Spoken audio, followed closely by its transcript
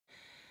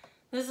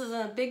This is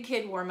a big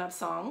kid warm-up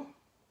song,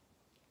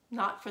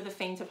 not for the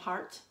faint of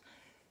heart,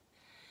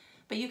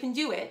 but you can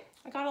do it.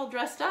 I got all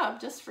dressed up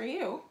just for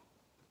you.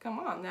 Come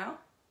on now.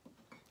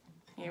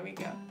 Here we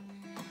go.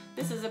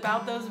 This is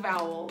about those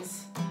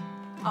vowels.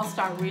 I'll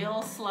start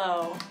real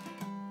slow.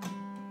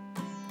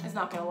 It's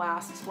not gonna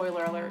last,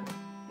 spoiler alert.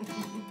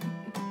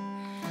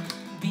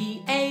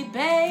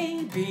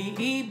 B-A-Bay,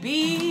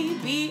 B-E-B,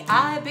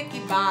 B-I-Bicky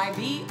Bye,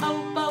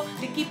 B-O-Boo,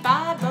 Bicky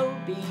Bye Bow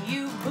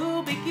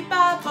B-U-Boo, Bicky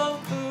Bye Bow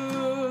Boo.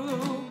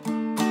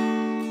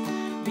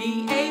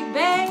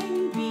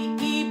 B-A-Bay,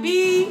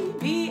 B-E-B,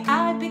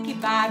 B-I-Bicky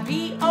Bye,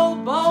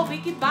 B-O-Boo,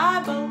 Bicky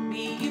Bye Bow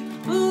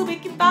B-U-Boo,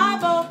 Bicky Bye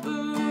Bow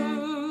Boo.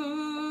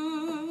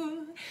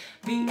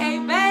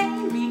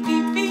 B-A-Bay,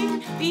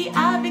 B-E-B,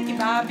 B-I-Bicky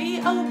Bye,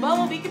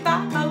 B-O-Boo, Bicky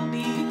Bye Bow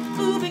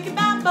B-U-Boo, Bicky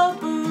Bye Bow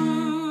Boo.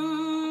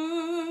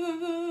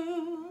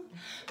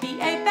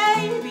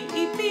 B-A-Bay,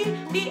 B-E-B,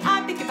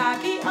 B-I-Bicky Bye,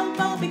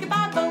 B-O-Boo, Bicky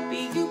Bye Bow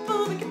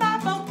B-U-Boo, Bicky Bye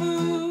Bow Boo.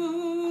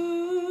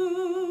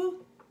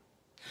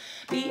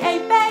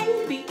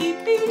 B-A-Bay,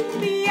 B-E-B,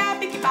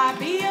 B-I-Bicky Bye,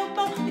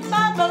 B-O-Boo, Bicky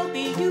Bye Bow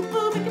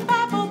B-U-Boo, Bicky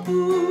Bye Bow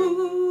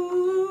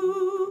Boo.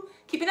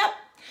 Keep it up.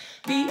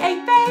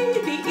 B-A-Bay,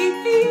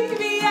 B-E-B,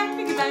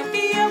 B-I-Bicky Bye,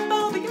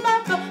 B-O-Boo, Bicky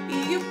Bye Bow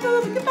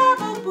B-U-Boo, Bicky Bye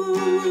Bow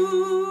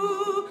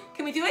Boo.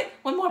 Can we do it?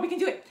 One more, we can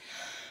do it.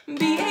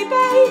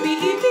 B-A-Bay,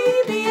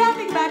 B-E-B,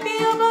 B-I-Bicky Bye,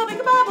 B-O-Boo,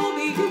 Bicky Bye Bow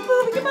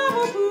B-U-Boo, Bicky Bye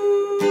Bow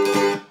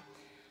Boo.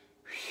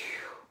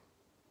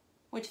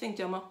 What you think,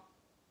 Domo?